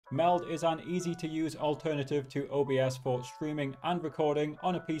Meld is an easy to use alternative to OBS for streaming and recording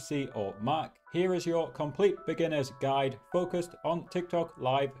on a PC or Mac. Here is your complete beginner's guide focused on TikTok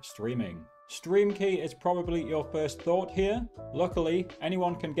live streaming. Stream key is probably your first thought here. Luckily,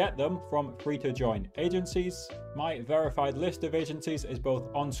 anyone can get them from free-to-join agencies. My verified list of agencies is both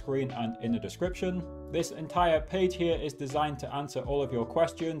on screen and in the description. This entire page here is designed to answer all of your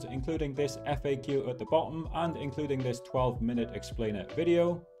questions, including this FAQ at the bottom and including this 12-minute explainer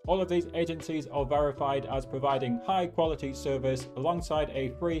video. All of these agencies are verified as providing high quality service alongside a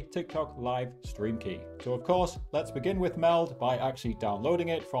free TikTok live stream key. So of course, let's begin with Meld by actually downloading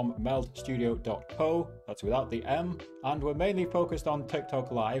it from meldstudio.co, that's without the M, and we're mainly focused on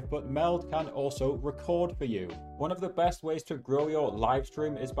TikTok live, but Meld can also record for you. One of the best ways to grow your live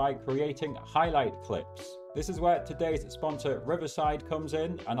stream is by creating highlight clips. This is where today's sponsor Riverside comes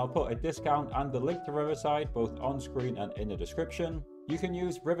in, and I'll put a discount and the link to Riverside both on screen and in the description. You can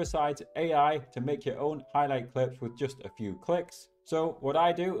use Riverside's AI to make your own highlight clips with just a few clicks. So what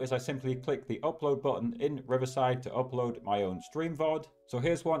I do is I simply click the upload button in Riverside to upload my own stream VOD. So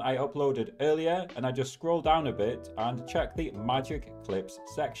here's one I uploaded earlier, and I just scroll down a bit and check the magic clips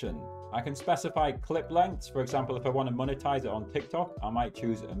section. I can specify clip lengths. For example, if I want to monetize it on TikTok, I might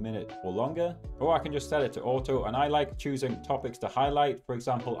choose a minute or longer, or I can just set it to auto, and I like choosing topics to highlight. For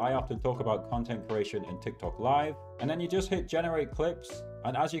example, I often talk about content creation in TikTok live, and then you just hit generate clips.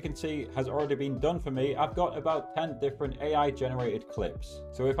 And as you can see, has already been done for me. I've got about 10 different AI generated clips.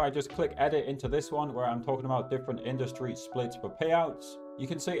 So if I just click edit into this one where I'm talking about different industry splits for payouts, you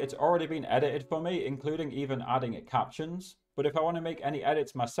can see it's already been edited for me, including even adding captions. But if I want to make any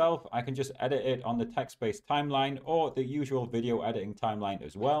edits myself, I can just edit it on the text-based timeline or the usual video editing timeline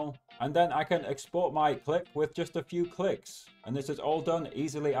as well. And then I can export my clip with just a few clicks. And this is all done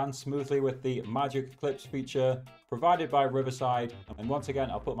easily and smoothly with the Magic Clips feature provided by Riverside. And once again,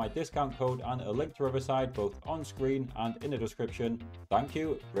 I'll put my discount code and a link to Riverside both on screen and in the description. Thank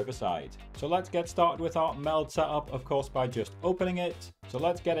you, Riverside. So let's get started with our Meld setup, of course, by just opening it. So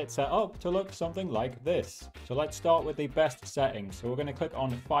let's get it set up to look something like this. So let's start with the best settings. So we're going to click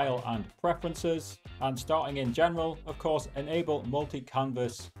on File and Preferences, and starting in General, of course, enable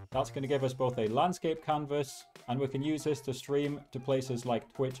multi-canvas. That's going to give us both a landscape canvas, and we can use this to stream to places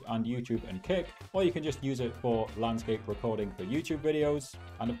like Twitch and YouTube and Kick, or you can just use it for landscape recording for YouTube videos.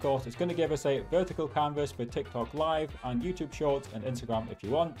 And of course, it's going to give us a vertical canvas for TikTok Live and YouTube Shorts and Instagram if you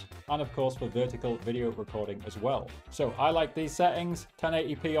want, and of course for vertical video recording as well. So I like these settings: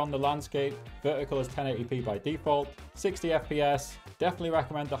 1080p on the landscape, vertical is 1080p by default, 60 FPS, definitely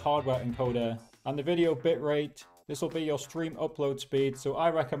recommend the hardware encoder, and the video bitrate. This will be your stream upload speed, so I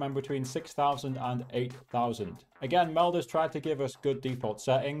recommend between 6,000 and 8,000. Again, Meld has tried to give us good default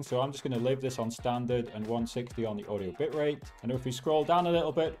settings, so I'm just going to leave this on standard and 160 on the audio bitrate. And if we scroll down a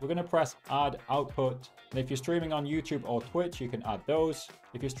little bit, we're going to press add output. And if you're streaming on YouTube or Twitch, you can add those.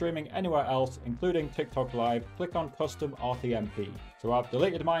 If you're streaming anywhere else, including TikTok Live, click on custom RTMP. So I've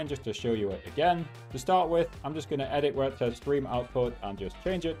deleted mine just to show you it again. To start with, I'm just going to edit where it says stream output and just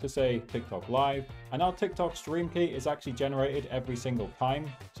change it to say TikTok Live. And our TikTok stream key is actually generated every single time.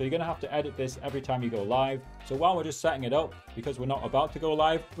 So you're going to have to edit this every time you go live. So while we're just setting it up, because we're not about to go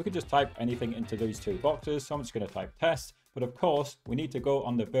live, we can just type anything into these two boxes. So I'm just going to type test. But of course, we need to go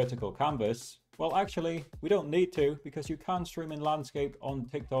on the vertical canvas. Well, actually, we don't need to, because you can stream in landscape on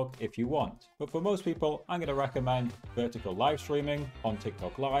TikTok if you want. But for most people, I'm going to recommend vertical live streaming on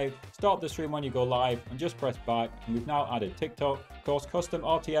TikTok Live. Start the stream when you go live and just press back. And we've now added TikTok. Of course, custom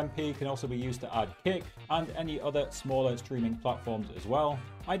RTMP can also be used to add Kick and any other smaller streaming platforms as well.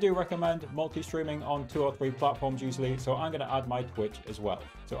 I do recommend multi-streaming on 2 or 3 platforms usually, so I'm going to add my Twitch as well.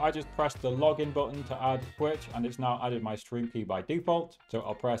 So I just pressed the login button to add Twitch, and it's now added my stream key by default. So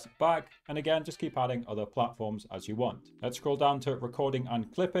I'll press back, and again, just keep adding other platforms as you want. Let's scroll down to recording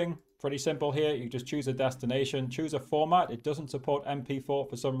and clipping. Pretty simple here. You just choose a destination, choose a format. It doesn't support MP4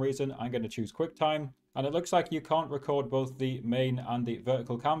 for some reason. I'm going to choose QuickTime. And it looks like you can't record both the main and the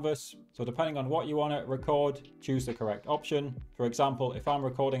vertical canvas. So depending on what you want to record, choose the correct option. For example, if I'm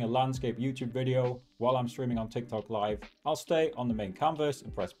recording a landscape YouTube video while I'm streaming on TikTok Live, I'll stay on the main canvas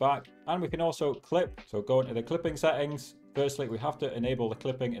and press back. And we can also clip. So go into the clipping settings. Firstly, we have to enable the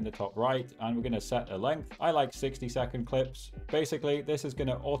clipping in the top right, and we're going to set a length. I like 60-second clips. Basically, this is going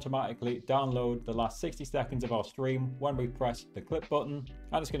to automatically download the last 60 seconds of our stream when we press the clip button,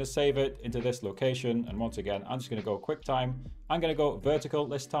 and it's going to save it into this location. And once again, I'm just going to go QuickTime I'm going to go vertical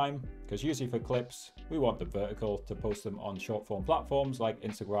this time, because usually for clips, we want them vertical to post them on short form platforms like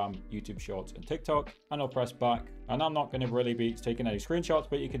Instagram, YouTube Shorts, and TikTok. And I'll press back. And I'm not going to really be taking any screenshots,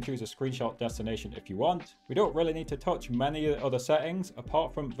 but you can choose a screenshot destination if you want. We don't really need to touch many other settings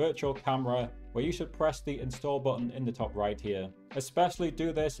apart from virtual camera, where you should press the install button in the top right here. Especially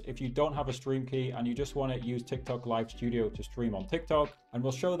do this if you don't have a stream key and you just want to use TikTok Live Studio to stream on TikTok. And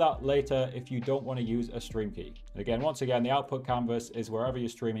we'll show that later if you don't want to use a stream key. And again, once again, the output canvas is wherever you're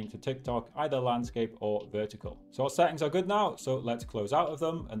streaming to TikTok, either landscape or vertical. So our settings are good now, so let's close out of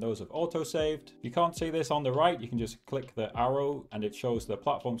them, and those have auto-saved. You can't see this on the right, you can just click the arrow and it shows the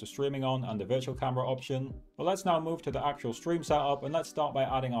platforms you're streaming on and the virtual camera option. But let's now move to the actual stream setup, and let's start by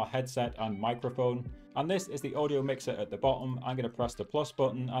adding our headset and microphone. And this is the audio mixer at the bottom. I'm going to press the plus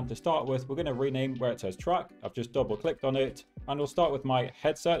button, and to start with, we're going to rename where it says track. I've just double clicked on it, and we'll start with my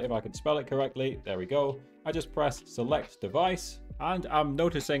headset, if I can spell it correctly. There we go. I just press select device, and I'm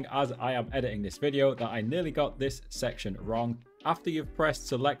noticing as I am editing this video that I nearly got this section wrong. After you've pressed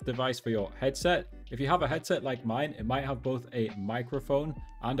select device for your headset, if you have a headset like mine, it might have both a microphone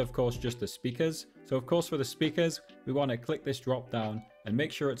and of course just the speakers. So of course for the speakers, we want to click this drop down and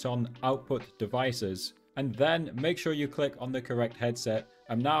make sure it's on output devices, and then make sure you click on the correct headset.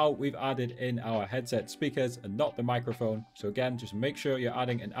 And now we've added in our headset speakers and not the microphone. So again, just make sure you're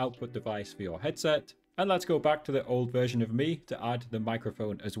adding an output device for your headset. And let's go back to the old version of me to add the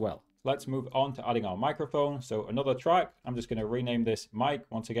microphone as well. Let's move on to adding our microphone. So another track, I'm just going to rename this mic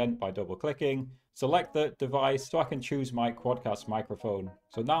once again by double clicking. Select the device so I can choose my Quadcast microphone.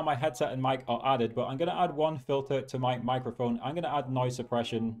 So now my headset and mic are added, but I'm going to add one filter to my microphone. I'm going to add noise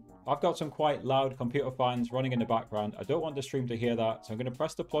suppression. I've got some quite loud computer fans running in the background. I don't want the stream to hear that. So I'm going to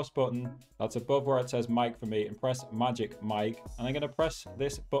press the plus button that's above where it says mic for me and press magic mic. And I'm going to press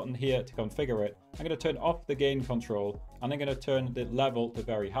this button here to configure it. I'm going to turn off the gain control, and I'm going to turn the level to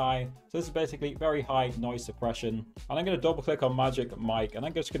very high. So this is basically very high noise suppression. And I'm going to double click on magic mic, and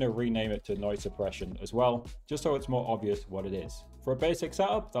I'm just going to rename it to noise suppression as well, just so it's more obvious what it is. For a basic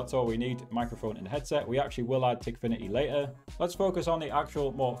setup, that's all we need, microphone and headset. We actually will add TikFinity later. Let's focus on the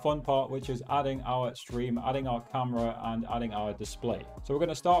actual more fun part, which is adding our stream, adding our camera, and adding our display. So we're going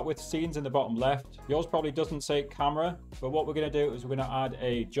to start with scenes in the bottom left. Yours probably doesn't say camera, but what we're going to do is we're going to add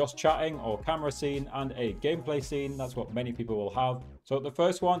a just chatting or camera scene and a gameplay scene. That's what many people will have. So the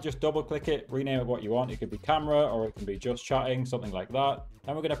first one, just double click it, rename it what you want. It could be camera or it can be just chatting, something like that.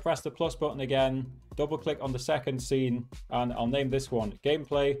 Then we're going to press the plus button again, double click on the second scene, and I'll name this one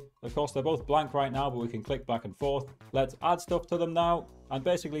gameplay. Of course, they're both blank right now, but we can click back and forth. Let's add stuff to them now. And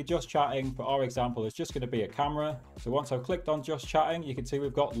basically just chatting for our example is just going to be a camera. So once I've clicked on just chatting, you can see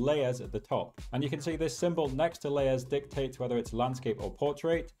we've got layers at the top. And you can see this symbol next to layers dictates whether it's landscape or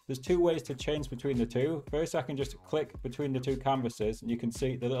portrait. There's two ways to change between the two. First, I can just click between the two canvases, and you can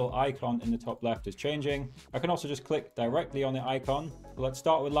see the little icon in the top left is changing. I can also just click directly on the icon. Let's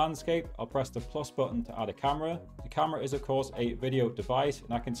start with landscape. I'll press the plus button to add a camera. The camera is of course a video device,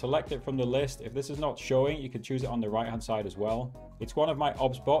 and I can select it from the list. If this is not showing, you can choose it on the right hand side as well. It's one of my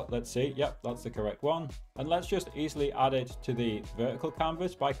OBS. Let's see. Yep, that's the correct one. And let's just easily add it to the vertical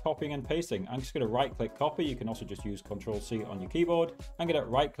canvas by copying and pasting. I'm just going to right click copy. You can also just use Ctrl+C on your keyboard. I'm going to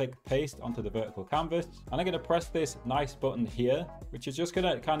right click paste onto the vertical canvas. And I'm going to press this nice button here, which is just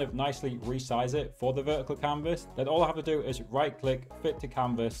going to kind of nicely resize it for the vertical canvas. Then all I have to do is right click, fit to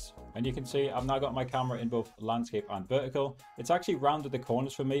canvas. And you can see I've now got my camera in both landscape and vertical. It's actually rounded the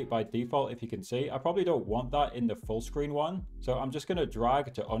corners for me by default, if you can see. I probably don't want that in the full screen one. So I'm just going to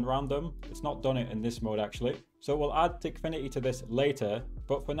drag to unround them. It's not done it in this mode actually. So we'll add TikFinity to this later.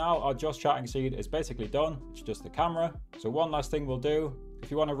 But for now, our just chatting scene is basically done. It's just the camera. So one last thing we'll do. If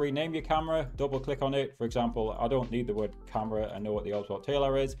you want to rename your camera, double click on it. For example, I don't need the word camera. I know what the OBS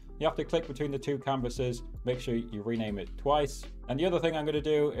tailor is. You have to click between the two canvases. Make sure you rename it twice. And the other thing I'm going to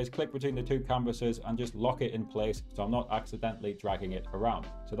do is click between the two canvases and just lock it in place so I'm not accidentally dragging it around.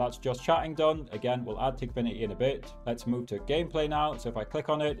 So that's just chatting done. Again, we'll add TikFinity in a bit. Let's move to gameplay now. So if I click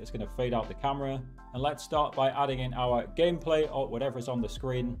on it, it's going to fade out the camera. And let's start by adding in our gameplay or whatever is on the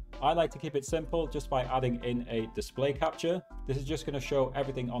screen. I like to keep it simple just by adding in a display capture. This is just going to show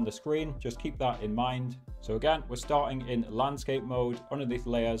everything on the screen. Just keep that in mind. So again, we're starting in landscape mode. Underneath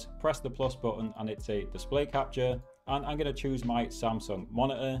layers, press the plus button and it's a display capture. And I'm going to choose my Samsung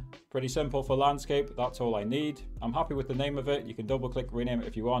monitor. Pretty simple for landscape, that's all I need. I'm happy with the name of it. You can double click, rename it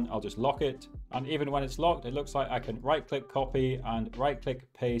if you want. I'll just lock it. And even when it's locked, it looks like I can right click copy and right click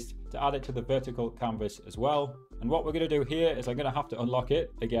paste to add it to the vertical canvas as well. And what we're going to do here is I'm going to have to unlock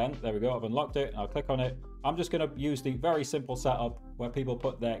it again. There we go. I've unlocked it and I'll click on it. I'm just going to use the very simple setup where people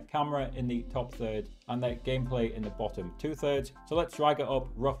put their camera in the top third and their gameplay in the bottom 2/3. So let's drag it up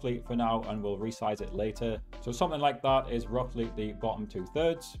roughly for now and we'll resize it later. So something like that is roughly the bottom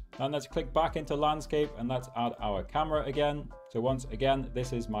 2/3. And let's click back into landscape and let's add our camera again. So once again,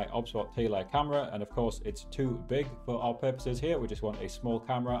 this is my OBS Taylor camera, and of course it's too big for our purposes here. We just want a small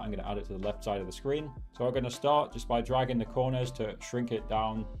camera. I'm going to add it to the left side of the screen. So we're going to start just by dragging the corners to shrink it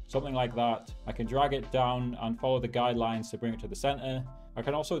down, something like that. I can drag it down and follow the guidelines to bring it to the center. I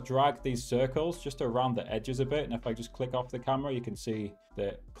can also drag these circles just around the edges a bit, and if I just click off the camera, you can see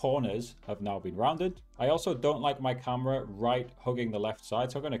the corners have now been rounded. I also don't like my camera right hugging the left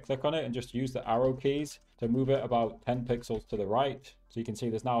side, so I'm going to click on it and just use the arrow keys to move it about 10 pixels to the right. So you can see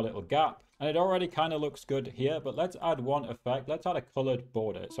there's now a little gap, and it already kind of looks good here, but let's add one effect. Let's add a colored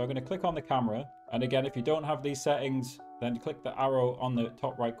border. So I'm going to click on the camera, and again, if you don't have these settings, then click the arrow on the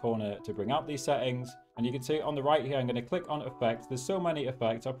top right corner to bring out these settings. And you can see on the right here, I'm going to click on effects. There's so many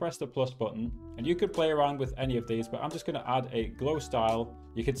effects. I'll press the plus button and you could play around with any of these, but I'm just going to add a glow style.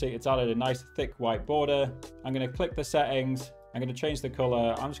 You can see it's added a nice thick white border. I'm going to click the settings. I'm going to change the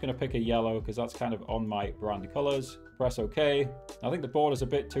color. I'm just going to pick a yellow because that's kind of on my brand colors. Press OK. I think the border's a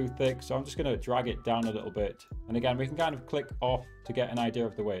bit too thick, so I'm just going to drag it down a little bit. And again, we can kind of click off to get an idea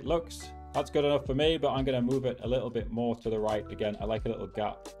of the way it looks. That's good enough for me, but I'm going to move it a little bit more to the right. Again, I like a little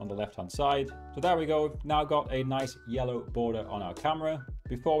gap on the left-hand side. So there we go. We've now got a nice yellow border on our camera.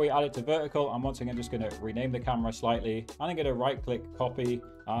 Before we add it to vertical, I'm once again just going to rename the camera slightly. And I'm going to right-click copy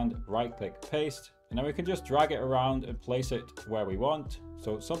and right-click paste. And then we can just drag it around and place it where we want.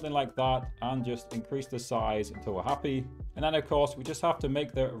 So something like that, and just increase the size until we're happy. And then of course, we just have to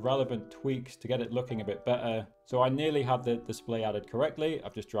make the relevant tweaks to get it looking a bit better. So I nearly had the display added correctly.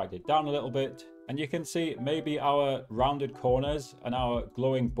 I've just dragged it down a little bit. And you can see maybe our rounded corners and our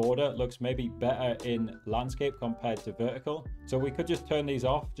glowing border looks maybe better in landscape compared to vertical. So we could just turn these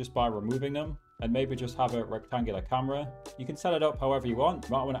off just by removing them, and maybe just have a rectangular camera. You can set it up however you want.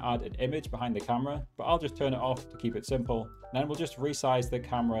 You might want to add an image behind the camera, but I'll just turn it off to keep it simple. And then we'll just resize the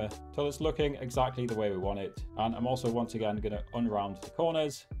camera till it's looking exactly the way we want it. And I'm also once again going to unround the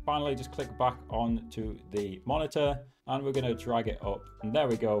corners. Finally, just click back onto the monitor and we're going to drag it up. And there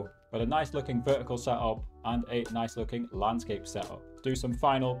we go. Got a nice looking vertical setup and a nice looking landscape setup. Let's do some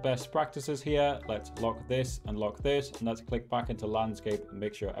final best practices here. Let's lock this, and let's click back into landscape and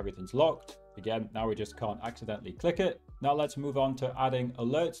make sure everything's locked. Again, now we just can't accidentally click it. Now let's move on to adding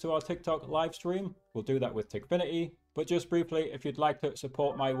alerts to our TikTok live stream. We'll do that with TikFinity. But just briefly, if you'd like to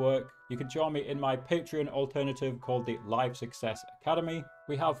support my work, you can join me in my Patreon alternative called the Live Success Academy.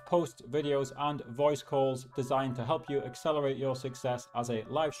 We have posts, videos, and voice calls designed to help you accelerate your success as a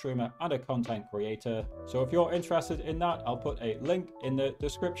live streamer and a content creator. So if you're interested in that, I'll put a link in the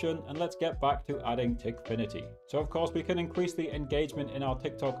description, and let's get back to adding TikFinity. So of course, we can increase the engagement in our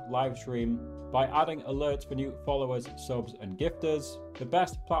TikTok live stream by adding alerts for new followers, subs, and gifters. The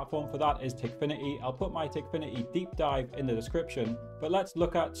best platform for that is TikFinity. I'll put my TikFinity deep dive in the description, but let's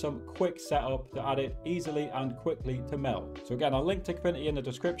look at some quick setup to add it easily and quickly to Meld. So again, I'll link TikFinity in the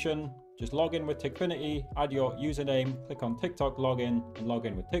description. Just log in with TikFinity, add your username, click on TikTok login, and log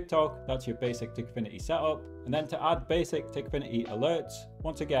in with TikTok. That's your basic TikFinity setup. And then to add basic TikFinity alerts,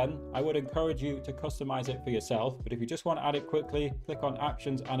 once again, I would encourage you to customize it for yourself. But if you just want to add it quickly, click on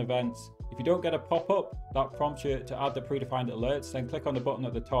actions and events. If you don't get a pop-up that prompts you to add the predefined alerts, then click on the button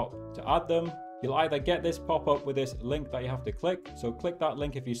at the top to add them. You'll either get this pop-up with this link that you have to click. So click that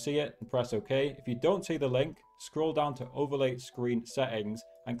link if you see it and press OK. If you don't see the link, scroll down to overlay screen settings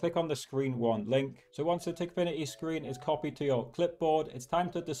and click on the screen 1 link. So once the TikFinity screen is copied to your clipboard, it's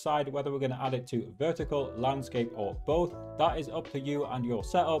time to decide whether we're going to add it to vertical, landscape, or both. That is up to you and your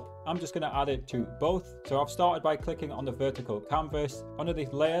setup. I'm just going to add it to both. So I've started by clicking on the vertical canvas.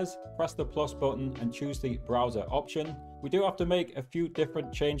 Underneath layers, press the plus button and choose the browser option. We do have to make a few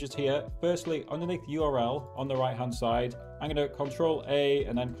different changes here. Firstly, underneath URL on the right hand side, I'm going to Control A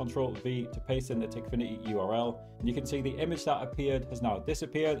and then Control V to paste in the TikFinity URL. And you can see the image that appeared has now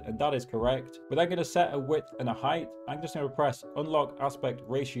disappeared, and that is correct. We're then going to set a width and a height. I'm just going to press Unlock Aspect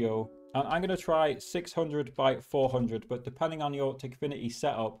Ratio. And I'm going to try 600 by 400, but depending on your TikFinity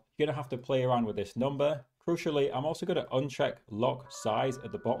setup, you're going to have to play around with this number. Crucially, I'm also going to uncheck lock size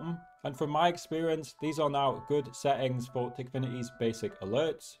at the bottom. And from my experience, these are now good settings for TikFinity's basic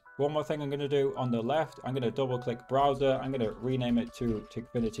alerts. One more thing I'm going to do on the left, I'm going to double click browser. I'm going to rename it to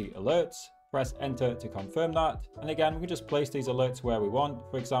TikFinity Alerts. press enter to confirm that. And again, we can just place these alerts where we want.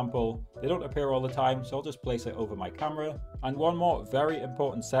 For example, they don't appear all the time, so I'll just place it over my camera. And one more very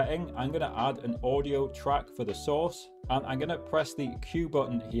important setting, I'm going to add an audio track for the source, and I'm going to press the Q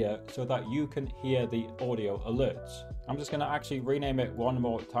button here so that you can hear the audio alerts. I'm just going to actually rename it one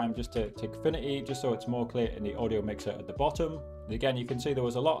more time just to TikFinity, just so it's more clear in the audio mixer at the bottom. And again, you can see there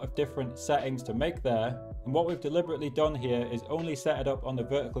was a lot of different settings to make there. And what we've deliberately done here is only set it up on the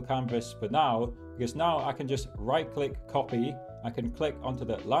vertical canvas for now, because now I can just right click copy, I can click onto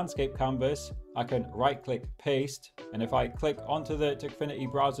the landscape canvas, I can right click paste, and if I click onto the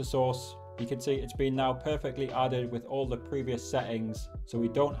TikFinity browser source, you can see it's been now perfectly added with all the previous settings, so we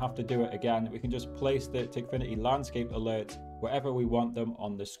don't have to do it again. We can just place the TikFinity landscape alerts wherever we want them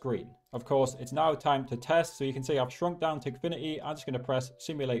on the screen. Of course, it's now time to test, so you can see I've shrunk down TikFinity. I'm just going to press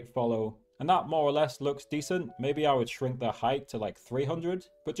simulate follow, and that more or less looks decent. Maybe I would shrink the height to like 300,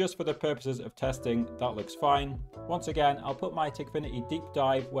 but just for the purposes of testing, that looks fine. Once again, I'll put my TikFinity deep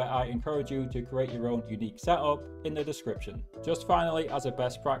dive, where I encourage you to create your own unique setup, in the description. Just finally, as a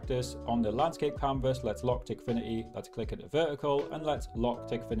best practice, on the landscape canvas, let's lock TikFinity, let's click into vertical, and let's lock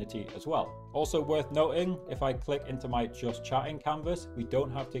TikFinity as well. Also worth noting, if I click into my just chatting canvas, we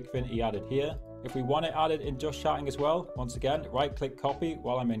don't have TikFinity added here. If we want it added in just chatting as well, once again, right click copy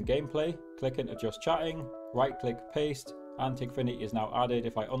while I'm in gameplay, click into just chatting, right click paste, and TikFinity is now added.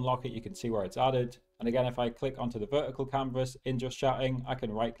 If I unlock it, you can see where it's added. And again, if I click onto the vertical canvas in just chatting, I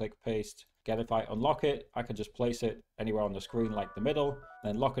can right click paste. Again, if I unlock it, I can just place it anywhere on the screen like the middle,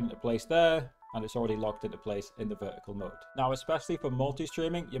 then lock it into place there, and it's already locked into place in the vertical mode. Now, especially for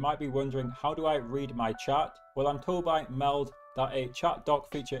multi-streaming, you might be wondering, how do I read my chat? Well, I'm told by Meld that a chat dock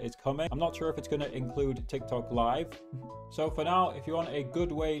feature is coming. I'm not sure if it's going to include TikTok Live. So for now, if you want a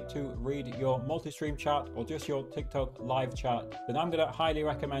good way to read your multi-stream chat or just your TikTok Live chat, then I'm going to highly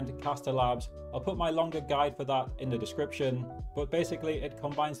recommend Caster Labs. I'll put my longer guide for that in the description, but basically it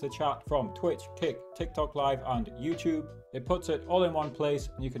combines the chat from Twitch, Kick, TikTok Live, and YouTube. It puts it all in one place,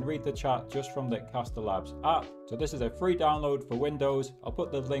 and you can read the chat just from the Caster Labs app. So this is a free download for Windows. I'll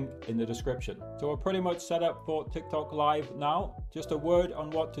put the link in the description. So we're pretty much set up for TikTok Live now. Just a word on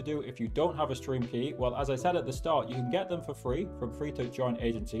what to do if you don't have a stream key. Well, as I said at the start, you can get them for free from free to join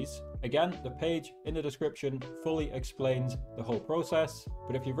agencies. Again, the page in the description fully explains the whole process.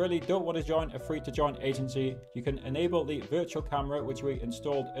 But if you really don't want to join a free to join agency, you can enable the virtual camera, which we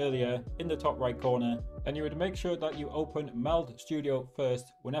installed earlier, in the top right corner. And you would make sure that you open Meld Studio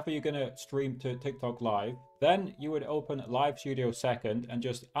first whenever you're going to stream to TikTok Live. Then you would open Live Studio second and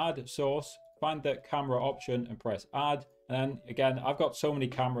just add source, find the camera option and press add. And then again, I've got so many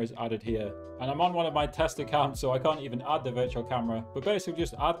cameras added here, and I'm on one of my test accounts, so I can't even add the virtual camera, but basically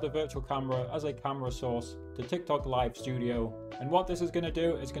just add the virtual camera as a camera source to TikTok Live Studio. And what this is going to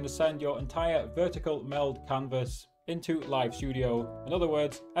do is going to send your entire vertical Meld canvas into Live Studio. In other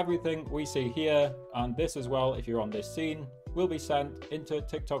words, everything we see here, and this as well if you're on this scene, will be sent into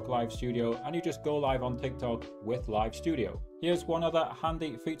TikTok Live Studio, and you just go live on TikTok with Live Studio. Here's one other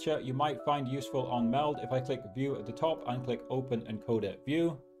handy feature you might find useful on Meld. If I click view at the top and click open encoder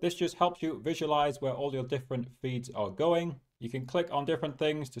view, this just helps you visualize where all your different feeds are going. You can click on different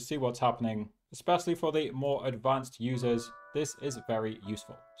things to see what's happening. Especially for the more advanced users, this is very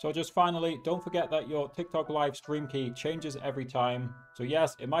useful. So just finally, don't forget that your TikTok Live stream key changes every time. So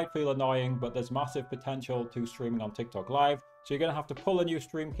yes, it might feel annoying, but there's massive potential to streaming on TikTok Live. So you're going to have to pull a new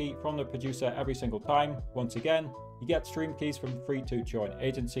stream key from the producer every single time. Once again, you get stream keys from free to join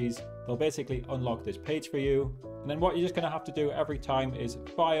agencies. They'll basically unlock this page for you. And then what you're just going to have to do every time is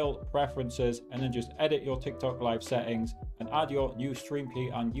File, Preferences, and then just edit your TikTok Live settings and add your new stream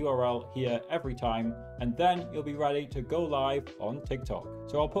key and URL here every time. And then you'll be ready to go live on TikTok.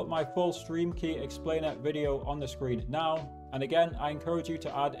 So I'll put my full stream key explainer video on the screen now. And again, I encourage you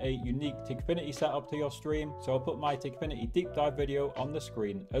to add a unique TikFinity setup to your stream. So I'll put my TikFinity deep dive video on the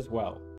screen as well.